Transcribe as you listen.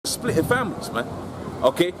splitting families, man.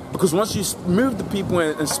 Okay, because once you move the people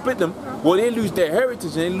and split them, well, they lose their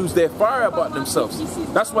heritage and they lose their fire about themselves.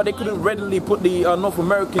 That's why they couldn't readily put the North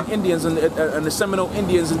American Indians and the Seminole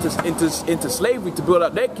Indians into slavery to build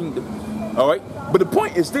out their kingdom. All right, but the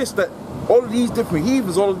point is this: that all of these different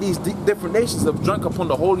heathens, all of these different nations have drunk upon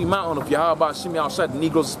the holy mountain of Yahweh Hashem Yahushua, the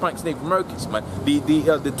Negroes, Hispanics, Native Americans, man.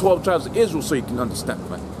 The 12 tribes of Israel, so you can understand,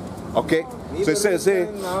 man. Okay, so it says here,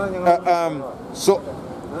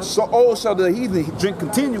 so all shall the heathen drink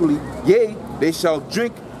continually, yea, they shall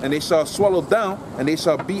drink and they shall swallow down, and they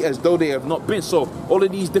shall be as though they have not been. So all of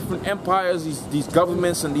these different empires, these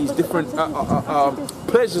governments, and these different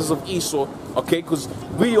pleasures of Esau, okay, because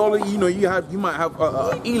we all, you know, you might have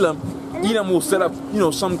Elam will set up, you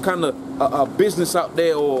know, some kind of business out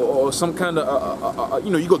there, or some kind of, you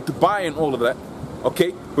know, you got Dubai and all of that,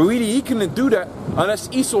 okay, but really he couldn't do that unless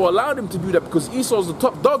Esau allowed him to do that, because Esau's the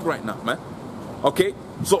top dog right now, man. Okay,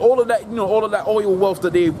 so all of that, you know, all of that oil wealth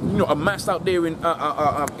that they, you know, amassed out there in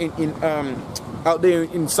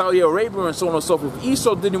Saudi Arabia and so on and so forth.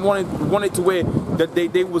 Esau didn't want it to where that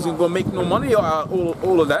they wasn't gonna make no money out of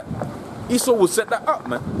all of that. Esau would set that up,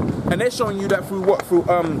 man, and they're showing you that through what, through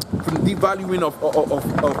the devaluing of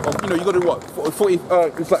you know, you got to what, 40,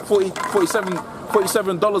 it's like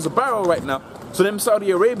 $47 a barrel right now. So them Saudi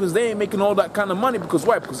Arabians, they ain't making all that kind of money, because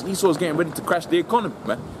why? Because Esau's getting ready to crash the economy,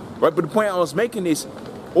 man. Right, but the point I was making is,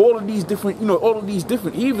 all of these different, you know, all of these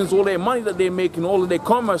different heathens, all their money that they're making, all of their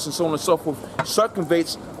commerce and so on and so forth,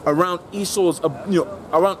 circumvates around Esau's, you know,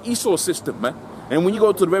 around Esau's system, man. And when you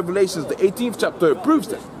go to the Revelations, the 18th chapter, it proves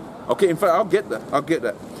that. Okay, in fact, I'll get that.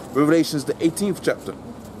 Revelations, the 18th chapter.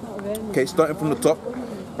 Okay, starting from the top,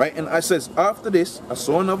 right? And I says, after this, I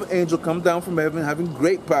saw another angel come down from heaven, having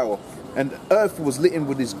great power, and the earth was lit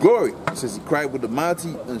with his glory. It says, he cried with a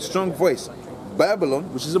mighty and strong voice,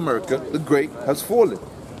 Babylon, which is America, the great, has fallen,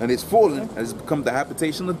 and it's fallen and has become the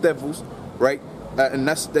habitation of devils, right? And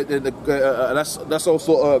that's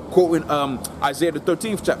also quoting Isaiah the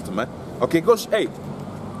 13th chapter, man. Okay, gosh, hey,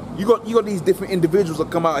 you got these different individuals that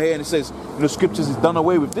come out here and it says, you know, scriptures is done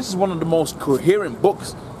away with. This is one of the most coherent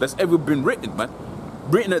books that's ever been written, man.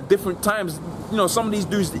 Written at different times. You know, some of these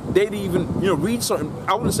dudes, they didn't even, you know, read certain.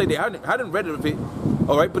 I wouldn't say they hadn't read it,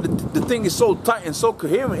 all right. But the thing is so tight and so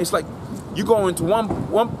coherent. It's like, you go into one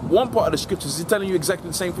part of the scriptures, it's telling you exactly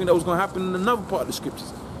the same thing that was going to happen in another part of the scriptures,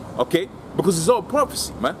 okay? Because it's all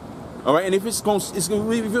prophecy, man. All right, and if if it was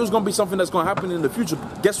going to be something that's going to happen in the future,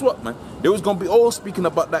 guess what, man? They was going to be all speaking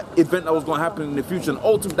about that event that was going to happen in the future, and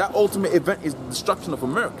that ultimate event is the destruction of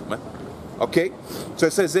America, man. Okay, so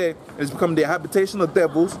it says there, it's become the habitation of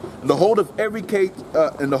devils, and the hold of every cage,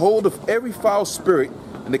 and the hold of every foul spirit,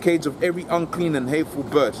 and the cage of every unclean and hateful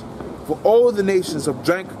bird. For all the nations have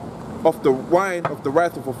drank of the wine of the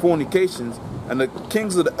wrath of her fornications, and the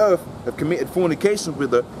kings of the earth have committed fornication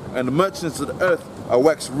with her, and the merchants of the earth are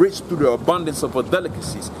waxed rich through the abundance of her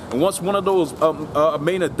delicacies. And what's one of those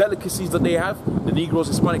main delicacies that they have? The Negroes,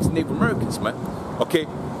 Hispanics, and Native Americans, man. Okay,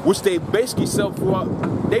 which they basically sell throughout.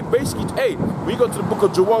 They basically, hey, when you go to the book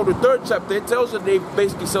of Joel, the 3rd chapter, it tells you they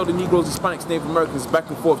basically sell the Negroes, Hispanics, Native Americans back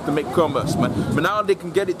and forth to make commerce, man. But now they can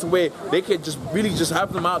get it to where they can just really just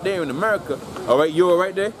have them out there in America. All right, you all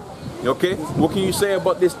right there? Okay, what can you say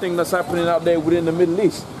about this thing that's happening out there within the Middle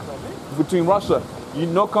East, between Russia? You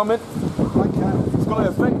know, comment? It's going to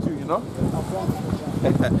affect you, you know?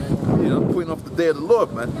 You know, putting off the day of the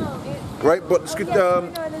Lord, man. Right, but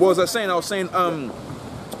what was I saying? I was saying,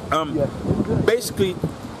 basically,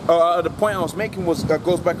 the point I was making was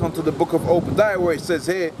goes back onto the book of Obadiah, where it says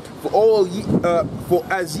here, for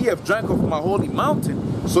as ye have drank of my holy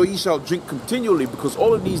mountain, so ye shall drink continually, because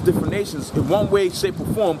all of these different nations, in one way, shape, or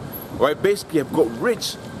form, right, basically have got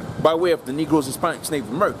rich by way of the Negroes, Hispanics, Native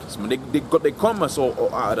Americans, man. They got their commerce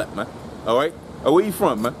all out of that, man. All right, where you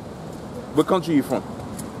from, man? What country you from?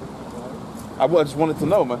 I just wanted to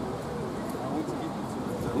know, man.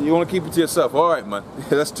 You want to keep it to yourself, all right, man.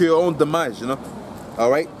 That's to your own demise, you know. All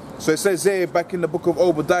right. So it says here, back in the book of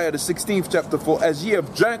Obadiah, the 16th chapter, for as ye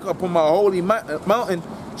have drank upon my holy mountain,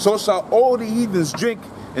 so shall all the heathens drink,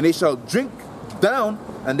 and they shall drink down,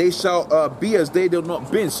 and they shall be as they have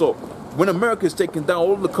not been. So when America is taking down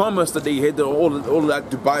all the commerce that they had, all of that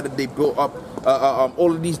Dubai that they built up,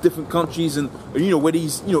 all of these different countries, and you know where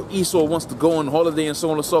these, you know, Esau wants to go on holiday and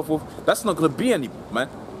so on and so forth, that's not going to be anymore, man.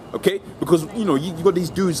 Okay, because you know you got these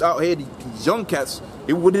dudes out here, these young cats.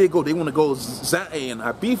 Where do they go? They want to go Zante and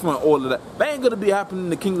Habib and all of that. That ain't gonna be happening in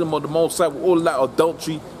the kingdom of the Most High with all of that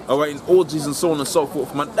adultery, all right, and orgies and so on and so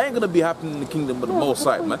forth, man. That ain't gonna be happening in the kingdom of the Most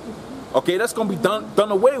High, man. Okay, that's gonna be done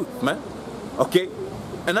away with, man. Okay,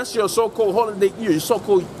 and that's your so-called holiday, your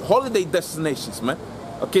so-called holiday destinations, man.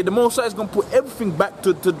 Okay, the Most High is gonna put everything back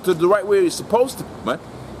to the right way it's supposed to, man.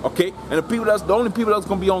 Okay, and the only people that's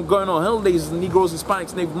gonna be going on holidays is the Negroes,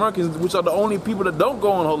 Hispanics, Native Americans, which are the only people that don't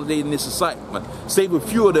go on holiday in this society, man. Save a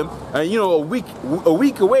few of them, and you know, a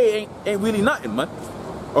week away ain't really nothing, man.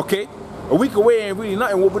 Okay, a week away ain't really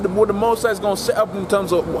nothing. What the Most High is gonna set up in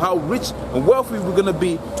terms of how rich and wealthy we're gonna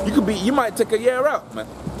be. You might take a year out, man.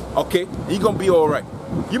 Okay, and you're gonna be all right.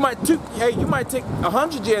 You might take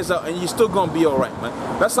 100 years out and you're still gonna be all right, man.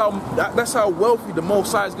 That's how wealthy the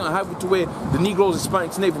Most High is gonna have it, to where the Negroes,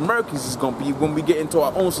 Hispanics, Native Americans is gonna be when we get into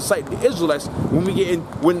our own society. The Israelites,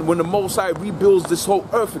 when the Most High rebuilds this whole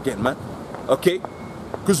earth again, man. Okay,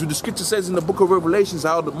 because the scripture says in the book of Revelations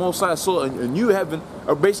how the Most High saw a new heaven,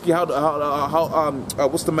 or basically how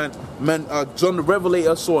John the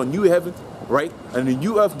Revelator saw a new heaven. Right? And the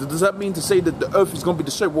new earth, does that mean to say that the earth is going to be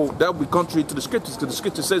destroyed? Well, that would be contrary to the scriptures, because the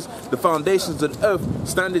scripture says the foundations of the earth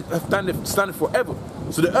stand forever.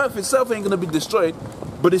 So the earth itself ain't going to be destroyed,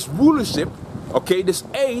 but its rulership, okay, this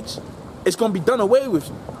age, it's going to be done away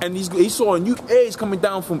with. And he saw a new age coming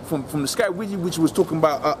down from the sky, which was talking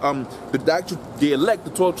about the elect,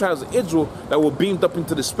 the 12 tribes of Israel that were beamed up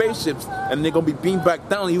into the spaceships, and they're going to be beamed back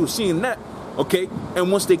down. He was seeing that, okay?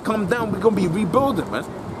 And once they come down, we're going to be rebuilding, man.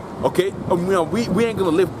 Okay, we ain't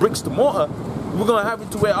gonna lift bricks to mortar. We're gonna have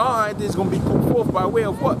it to where our idea is gonna be put forth by way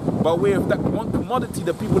of what? By way of that one commodity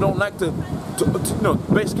that people don't like to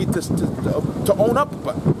own up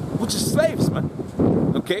about, which is slaves, man.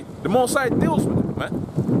 Okay, the Most High deals with it, man.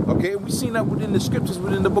 Okay, we've seen that within the scriptures,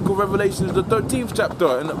 within the book of Revelations, the 13th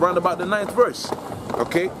chapter, and around about the 9th verse.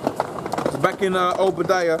 Okay, so back in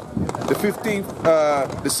Obadiah, the 15th,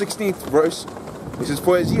 the 16th verse. It says,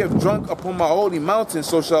 for as ye have drunk upon my holy mountain,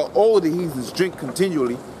 so shall all the heathens drink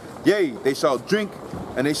continually. Yea, they shall drink,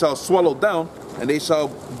 and they shall swallow down, and they shall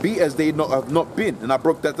be as they have not been. And I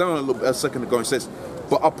broke that down a second ago. It says,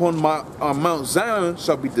 but upon my Mount Zion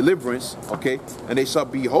shall be deliverance, okay, and they shall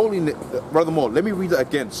be holy. Furthermore, let me read it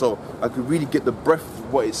again so I can really get the breath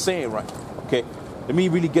of what it's saying right. Okay, let me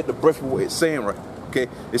really get the breath of what it's saying right. Okay,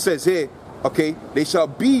 it says here, okay, they shall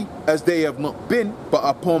be as they have not been, but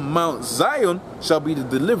upon Mount Zion shall be the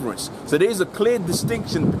deliverance. So there's a clear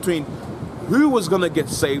distinction between who was going to get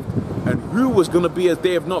saved and who was going to be as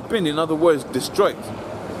they have not been. In other words, destroyed.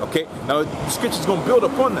 Okay, now the scripture's going to build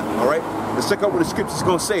upon that. All right, let's check out what the scripture's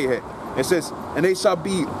going to say here. It says, and they shall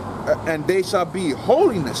be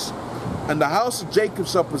holiness, and the house of Jacob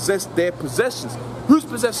shall possess their possessions. Whose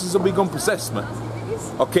possessions are we going to possess, man?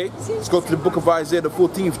 Okay, let's go to the book of Isaiah, the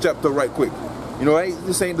 14th chapter right quick. You know,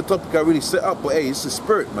 this ain't the topic I really set up, but hey, it's the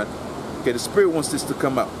spirit, man. Okay, the spirit wants this to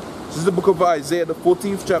come out. This is the book of Isaiah, the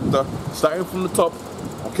 14th chapter, starting from the top.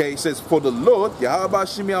 Okay, it says, for the Lord, Yahweh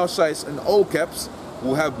Shemi Shais, and all caps,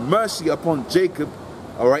 will have mercy upon Jacob,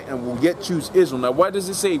 all right, and will yet choose Israel. Now, why does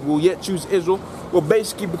it say will yet choose Israel? Well,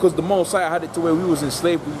 basically because the Most High had it to where we was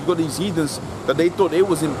enslaved. We've got these heathens that they thought they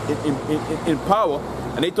was in power,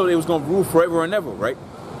 and they thought they was going to rule forever and ever, right?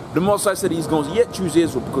 The Most High said he's going to yet choose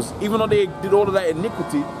Israel, because even though they did all of that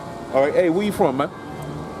iniquity, all right, hey, where you from, man?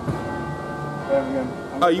 I'm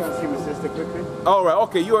going to see my sister quickly. All right,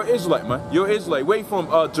 okay, you're an Israelite, man. You're an Israelite. Where you from?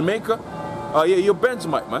 Jamaica? Yeah, you're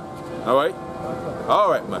Benjamite, man. All right?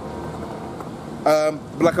 All right, man.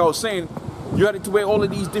 But like I was saying, you had it to where all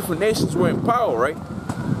of these different nations were in power, right?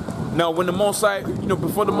 Now, when the Most High, you know,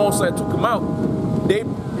 before the Most High took them out, they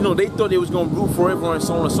thought they was going to rule forever and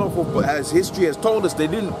so on and so forth. But as history has told us, they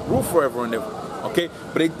didn't rule forever and ever. Okay,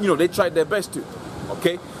 but they tried their best to.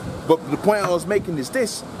 Okay, but the point I was making is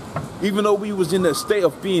this: even though we was in a state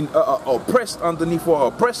of being oppressed underneath our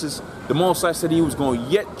oppressors, the Most High said he was going to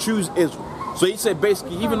yet choose Israel. So he said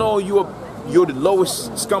basically, even though you're the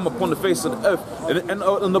lowest scum upon the face of the earth,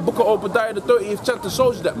 and the book of Obadiah, the 30th chapter,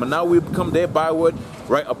 shows you that. But now we become their byword,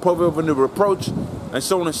 right? A proverb and a reproach, and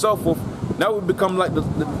so on and so forth. Now we become like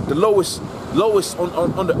the lowest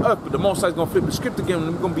on the earth, but the Most High is going to flip the script again,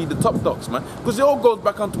 and we're going to be the top dogs, man. Because it all goes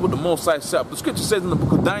back onto what the Most High set up. The scripture says in the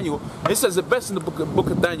book of Daniel, it says it best in the book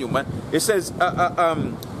of Daniel, man. It says, the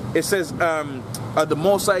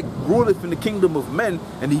Most High ruleth in the kingdom of men,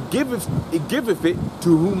 and he giveth it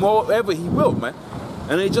to whomever he will, man.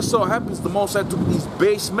 And it just so happens the Most High took these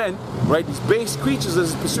base men, right, these base creatures, as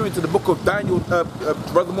is pursuant to the book of Daniel,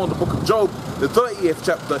 furthermore the book of Job, the 30th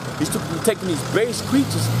chapter. He's taking these base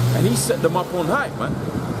creatures and he set them up on high, man.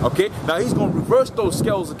 Okay, now he's going to reverse those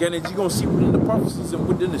scales again, as you're going to see within the prophecies and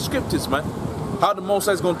within the scriptures, man, how the Most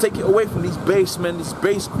High is going to take it away from these base men, these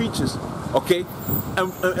base creatures, okay,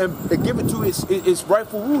 and give it to its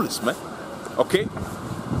rightful rulers, man. Okay,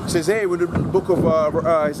 it says here in the book of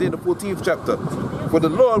Isaiah, the 14th chapter, for the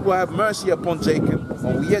Lord will have mercy upon Jacob,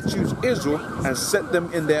 and will yet choose Israel and set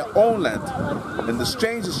them in their own land. And the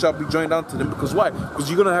strangers shall be joined unto them. Because why? Because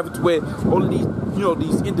you're gonna have it to where all of these,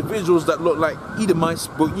 these individuals that look like Edomites,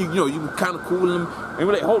 but you can kind of call them, and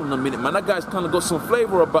we're like, hold on a minute, man, that guy's kind of got some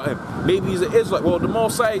flavor about him. Maybe he's an Israelite. Well, the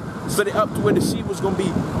Most High set it up to where the seed was going to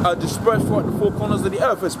be dispersed throughout the four corners of the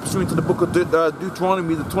earth, as pursuant to the book of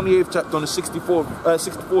Deuteronomy, the 28th chapter, on the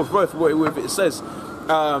 64th verse, where it says,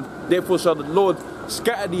 therefore shall the Lord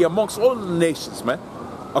scatter thee amongst all of the nations, man.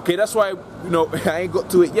 Okay, that's why, I ain't got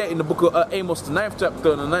to it yet. In the book of Amos, the 9th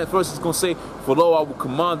chapter, and the 9th verse, it's going to say, for lo, I will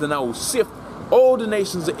command and I will sift all the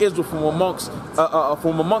nations of Israel from amongst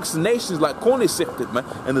the nations like corn is sifted, man.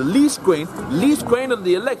 And the least grain of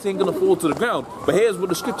the elect ain't gonna fall to the ground. But here's what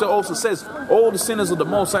the scripture also says: all the sinners of the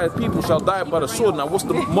Most High people shall die by the sword. Now, what's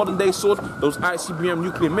the modern day sword? Those ICBM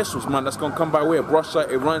nuclear missiles, man. That's gonna come by way of Russia,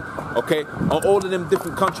 Iran, okay, on all of them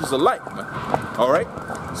different countries alike, man. All right.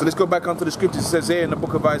 So let's go back onto the scriptures. It says here in the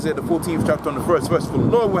book of Isaiah, the 14th chapter, on the 1st verse, for the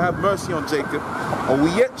Lord will have mercy on Jacob, and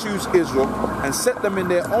will yet choose Israel, and set them in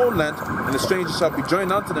their own land, and the strangers shall be joined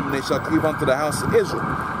unto them, and they shall cleave unto the house of Israel.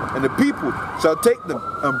 And the people shall take them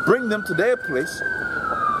and bring them to their place,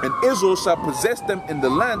 and Israel shall possess them in the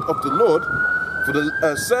land of the Lord for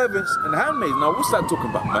the servants and handmaids. Now, what's that talking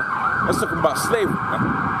about, man? That's talking about slavery, man.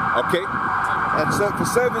 Okay? And so for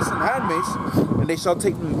servants and handmaids, and they shall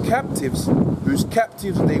take them captives, whose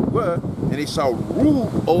captives they were, and they shall rule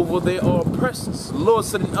over their oppressors. The Lord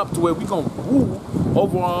setting up to where we're going to rule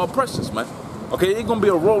over our oppressors, man. Okay, it's going to be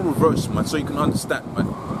a role reverse, man, so you can understand, man.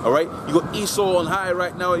 All right? You got Esau on high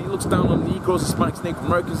right now. He looks down on the Negroes, Hispanics, Native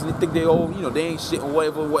Americans, and they think they all, they ain't shit or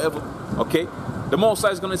whatever. Okay? The Most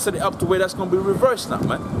High is going to set it up to where that's going to be reversed now,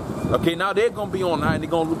 man. Okay, now they're going to be on high and they're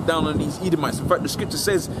going to look down on these Edomites. In fact, the scripture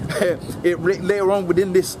says, later on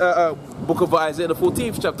within this book of Isaiah, the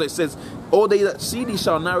 14th chapter, it says, all they that see thee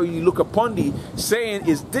shall narrowly look upon thee, saying,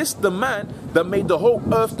 is this the man that made the whole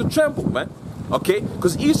earth to tremble, man? Okay,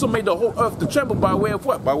 because Esau made the whole earth to tremble by way of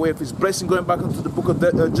what? By way of his blessing, going back into the book of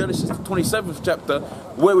Genesis, the 27th chapter,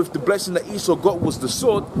 where with the blessing that Esau got was the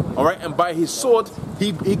sword, all right, and by his sword,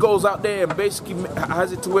 he goes out there and basically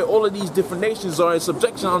has it to where all of these different nations are in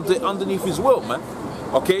subjection underneath his will, man.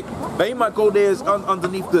 Okay, now he might go there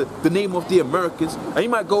underneath the name of the Americans, and he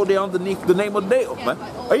might go there underneath the name of NATO, man,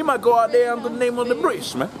 or he might go out there under the name of the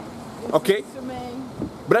British, man. Okay,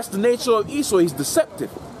 but that's the nature of Esau. He's deceptive.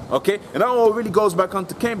 Okay, and that all really goes back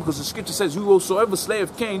onto Cain, because the scripture says, whosoever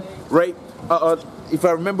slayeth Cain, right? If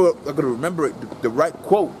I remember, I gotta remember it, the right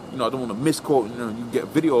quote. I don't want to misquote. You get a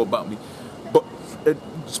video about me, but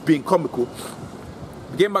just being comical.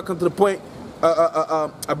 Getting back onto the point,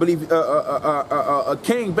 I believe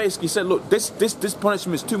Cain basically said, look, this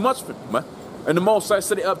punishment is too much for me, man. And the Most High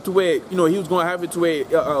set it up to where he was going to have it to where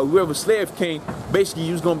whoever slayeth Cain, basically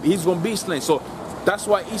he's going to be slain. So that's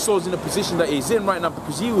why Esau's in the position that he's in right now,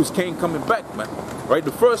 because he was Cain coming back, man. Right,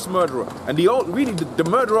 the first murderer, and the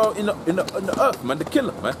murderer in the earth, man, the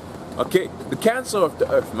killer, man. Okay, the cancer of the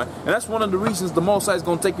earth, man. And that's one of the reasons the Most High is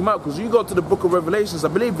going to take him out. Because you go to the book of Revelations, I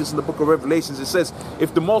believe it's in the book of Revelations, it says,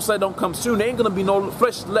 if the Most High don't come soon, there ain't going to be no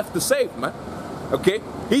flesh left to save, man. Okay,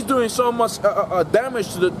 he's doing so much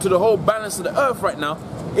damage to the whole balance of the earth right now.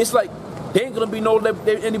 It's like there ain't gonna be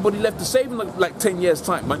anybody left to save in like 10 years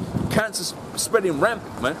time, man. Cancer's spreading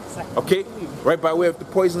rampant, man. Okay, right, by way of the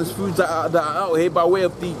poisonous foods that are out here, by way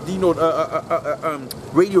of the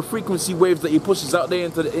radio frequency waves that he pushes out there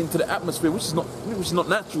into the atmosphere, which is not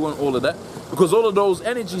natural and all of that, because all of those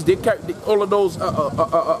energies they carry, all of those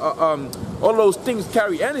things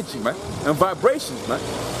carry energy, man, and vibrations, man.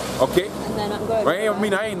 Okay, right?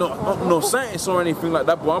 I ain't no science or anything like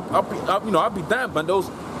that, but I'll be damned, man.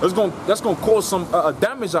 That's gonna cause some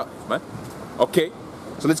damage out there, man. Okay,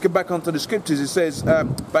 so let's get back onto the scriptures. It says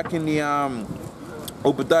back in the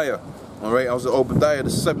Obadiah. All right, I was at Obadiah,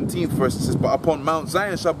 the 17th verse. It says, but upon Mount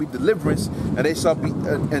Zion shall be deliverance, and there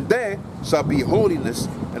shall be holiness,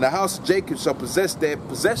 and the house of Jacob shall possess their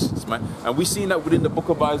possessions, man. And we seen that within the book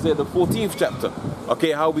of Isaiah, the 14th chapter.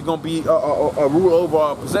 Okay, how we gonna be a rule over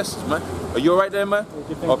our possessions, man? Are you all right there, man?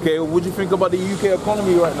 Okay, what do you think about the UK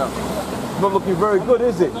economy right now? Not looking very good,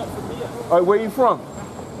 is it? All right, where are you from?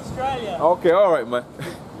 Australia. Okay, all right, man.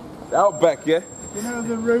 Outback, yeah. You know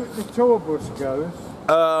the route the tour bus goes?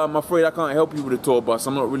 I'm afraid I can't help you with the tour bus.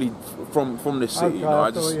 I'm not really from this city,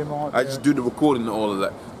 Okay, I just do the recording and all of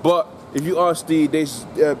that. But if you ask there's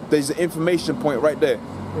an information point right there.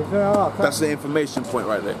 Is there? That's the information point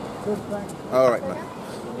right there. Good, thanks. All right, man.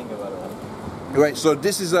 Right, so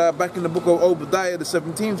this is back in the book of Obadiah, the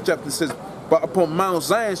 17th chapter. It says, but upon Mount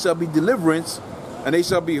Zion shall be deliverance, and they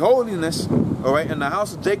shall be holiness, All right, and the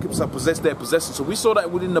house of Jacob shall possess their possession. So we saw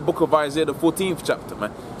that within the book of Isaiah, the 14th chapter,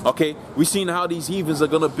 man. Okay, we seen how these heathens are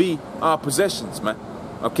gonna be our possessions, man.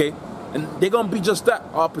 Okay, and they're gonna be just that,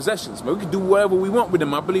 our possessions, man. We can do whatever we want with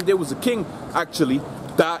them. I believe there was a king actually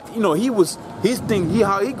that, you know, he was his thing.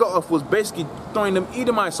 How he got off was basically throwing them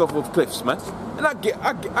Edomites off of cliffs, man. And I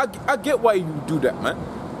get why you do that, man.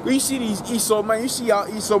 When you see these Esau, man, you see how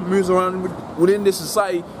Esau moves around within this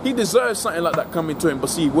society. He deserves something like that coming to him. But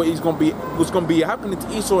see, what's gonna be happening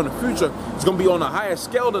to Esau in the future is gonna be on a higher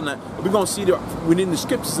scale than that. We're gonna see that within the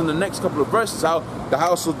scriptures in the next couple of verses how the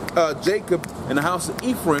house of Jacob and the house of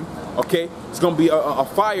Ephraim, okay, it's gonna be a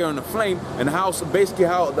fire and a flame, and basically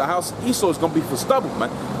how the house of Esau is gonna be for stubble, man.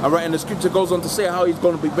 All right, and the scripture goes on to say how he's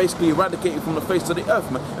gonna be basically eradicated from the face of the earth,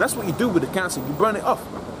 man. And that's what you do with the cancer. You burn it off,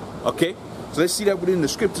 man. Okay. So let's see that within the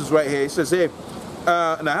scriptures right here. It says here,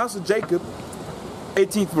 in the house of Jacob,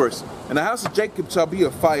 18th verse, and the house of Jacob shall be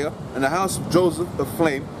a fire, and the house of Joseph a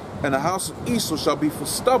flame, and the house of Esau shall be for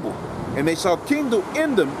stubble, and they shall kindle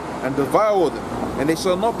in them and devour them, and there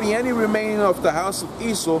shall not be any remaining of the house of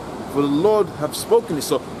Esau, for the Lord hath spoken it.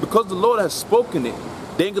 So because the Lord has spoken it,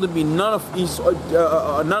 there ain't gonna be none of Esau,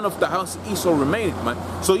 none of the house of Esau remaining, man.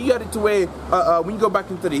 So you had it to where when you go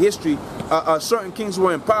back into the history, certain kings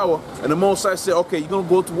were in power, and the Most High said, okay, you're gonna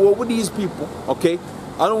go to war with these people, okay?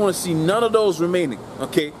 I don't want to see none of those remaining,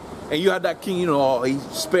 okay? And you had that king, you know, he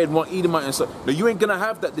spared one Edomite and stuff. No, you ain't gonna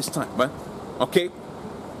have that this time, man, okay?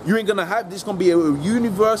 You ain't gonna have this. Gonna be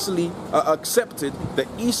universally accepted that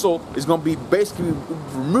Esau is gonna be basically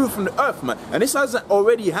removed from the earth, man. And this hasn't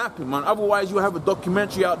already happened, man. Otherwise, you have a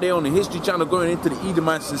documentary out there on the History Channel going into the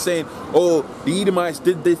Edomites and saying, "Oh, the Edomites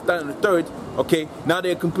did this, that, and the third." Okay, now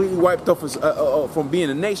they're completely wiped off as, from being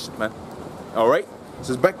a nation, man. All right. It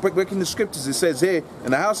says back in the scriptures, it says here,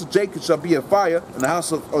 "And the house of Jacob shall be a fire, and the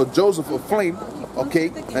house of Joseph a flame." Okay,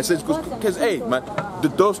 and it says because hey, man,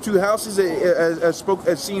 those two houses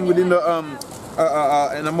as seen within the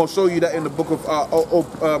and I'm gonna show you that in the book of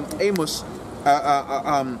Amos.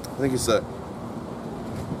 I think it's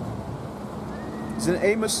in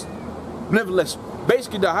Amos. Nevertheless,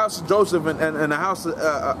 basically the house of Joseph and the house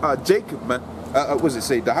of Jacob, man. What does it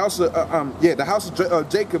say? The house of the house of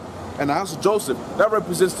Jacob and the house of Joseph, that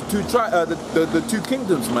represents the two the two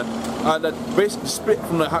kingdoms, man, that basically split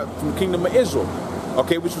from the kingdom of Israel,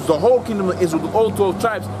 okay, which was the whole kingdom of Israel, the all 12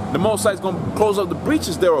 tribes. The Most High is going to close up the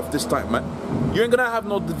breaches thereof this time, man. You ain't going to have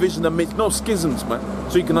no division that makes no schisms, man,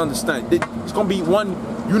 so you can understand. It's going to be one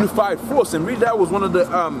unified force, and really that was one of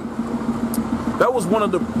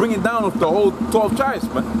the bringing down of the whole 12 tribes,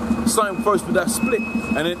 man. Starting first with that split,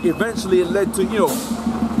 and then eventually it led to, you know,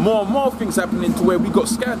 more and more things happening to where we got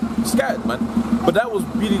scattered, man. But that was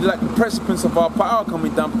really like the precipice of our power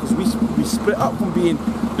coming down, because we split up from being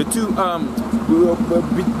the two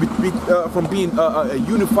from being a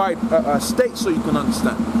unified state, so you can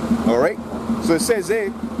understand. All right. So it says there,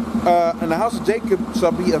 and the house of Jacob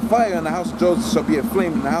shall be a fire, and the house of Joseph shall be a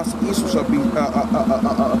flame, and the house of Esau shall be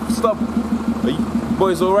stubble. Are you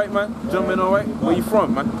boys all right, man? Gentlemen, all right? Where you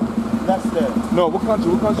from, man? That's there. No, what country?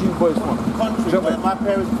 What country you boys from? Country, but my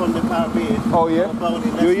parents from the Caribbean. Oh yeah.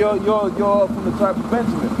 You're from the tribe of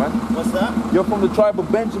Benjamin, man. What's that? You're from the tribe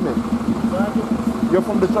of Benjamin. You're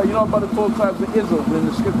from the tribe. You know about the 12 tribes of Israel in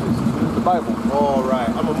the scriptures, in the Bible. All right.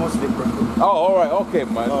 I'm a Muslim, bro. Oh, all right. Okay,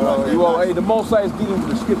 man. Hey, the Most High is dealing with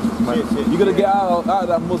the scriptures, man. You gotta get out of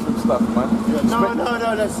that Muslim stuff, man. Yeah.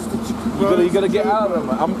 No. That's just the. You gotta get out of it,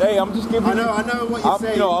 man. I'm just giving. I know what you're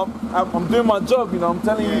saying. You know, I'm doing my job. You know, I'm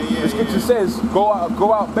telling you. The scripture says, go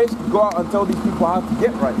out, basically go out and tell these people how to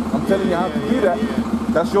get right. I'm telling you how to do that.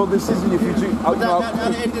 That's your decision if you do.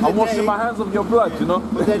 I'm washing my hands of your blood, you know.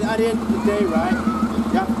 But then at the end of the day, right,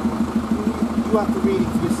 you have to read it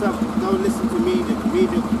for yourself. Don't listen to me. The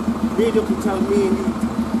media can tell me and you.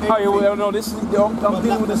 Oh, yeah, well, no, this is, I'm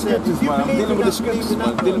dealing with the scriptures, man. I'm dealing with the scriptures,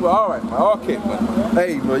 man. All right, man. Okay, man.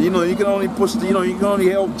 Hey, man, you know, you can only push the, you know, you can only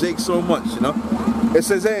help Jake so much, you know. It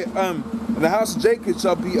says, hey, and the house of Jacob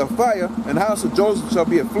shall be a fire, and the house of Joseph shall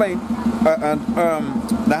be a flame, and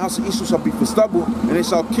the house of Esau shall be for stubble, and they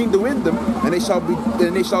shall kindle in them, and they shall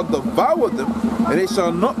devour them, and there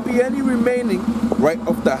shall not be any remaining, right,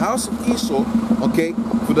 of the house of Esau, okay,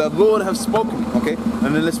 for the Lord have spoken, okay.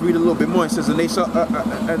 And then let's read a little bit more. It says, and they shall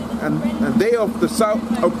and they of the south.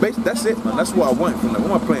 Oh, that's it, man. That's what I want from that. What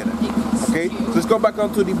am I playing at? Okay, so let's go back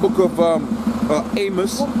onto the book of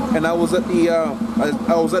Amos, and I was at the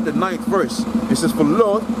 9th verse. It says, for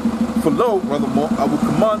lo, rather more, I will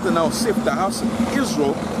command and I will sift the house of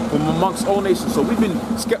Israel for from amongst all nations. So we've been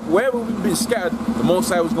wherever we've been scattered, the Most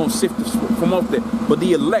High was going to sift us from off there. But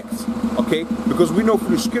the elect, okay, because we know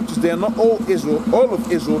from the scriptures they are not all of Israel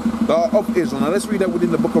that are of Israel. Now let's read that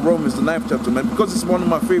within the book of Romans, the 9th chapter, man, because it's one of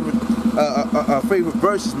my favorite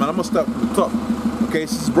verses, man. I'm gonna start from the top. Okay,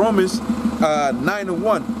 this is Romans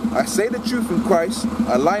 9:1. I say the truth in Christ,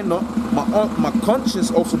 I lie not. My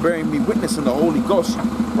conscience also bearing me witness in the Holy Ghost,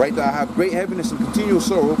 right? That I have great heaviness and continual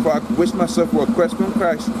sorrow, for I wish myself were accursed from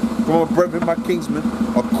Christ, from my brethren, my kinsmen,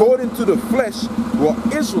 according to the flesh, were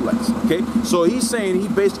Israelites. Okay, so he's saying he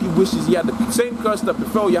basically wishes he had the same curse that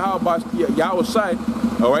befell Yahweh side.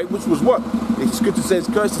 All right, which was what? The scripture says,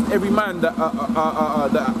 "Cursed is every man that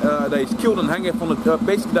is killed and hangeth from the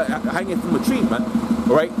basically that hangeth from a tree, man."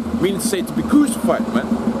 All right, meaning to say to be crucified, man.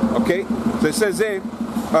 Okay, so it says there,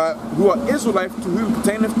 who are Israelites, to whom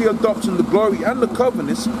pertaineth the adoption, the glory, and the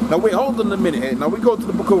covenants. Now wait, hold on a minute here. Now we go to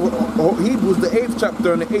the book of Hebrews, the 8th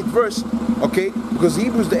chapter and the 8th verse. Okay, because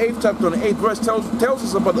Hebrews, the 8th chapter and the 8th verse tells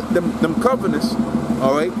us about them covenants.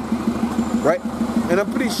 All right, right, and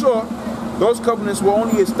I'm pretty sure those covenants were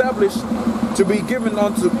only established to be given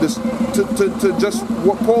onto this to just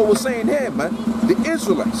what Paul was saying here, man. The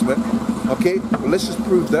Israelites, man. Okay, well, let's just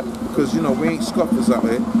prove that, because you know we ain't scoffers out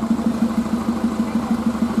here.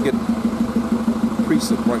 Get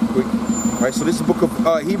precept right quick. Right, so this is the book of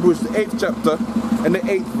Hebrews, the 8th chapter and the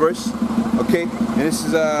 8th verse. Okay, and this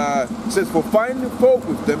is it says, "For finding fault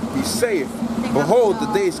with them, he saith, Behold, the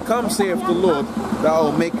days come, saith the Lord, that I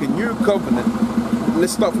will make a new covenant."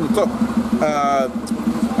 Let's start from the top.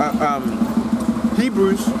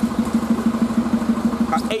 Hebrews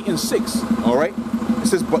 8 and 6. All right. It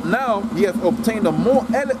says, "But now ye have obtained a more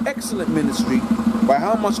excellent ministry, by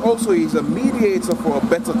how much also he is a mediator for a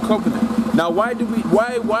better covenant." Now, why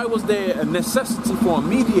why was there a necessity for a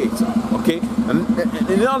mediator? Okay, and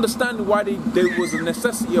in understanding why there was a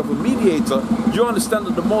necessity of a mediator, you understand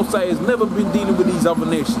that the Most High has never been dealing with these other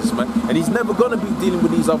nations, man, and he's never gonna be dealing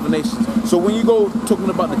with these other nations. So when you go talking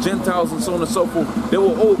about the Gentiles and so on and so forth, they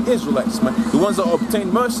were all Israelites, man. The ones that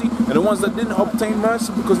obtained mercy and the ones that didn't obtain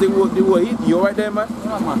mercy because they were. You all right there, man?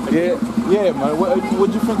 Yeah, man. Yeah, man. What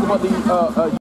do you think about the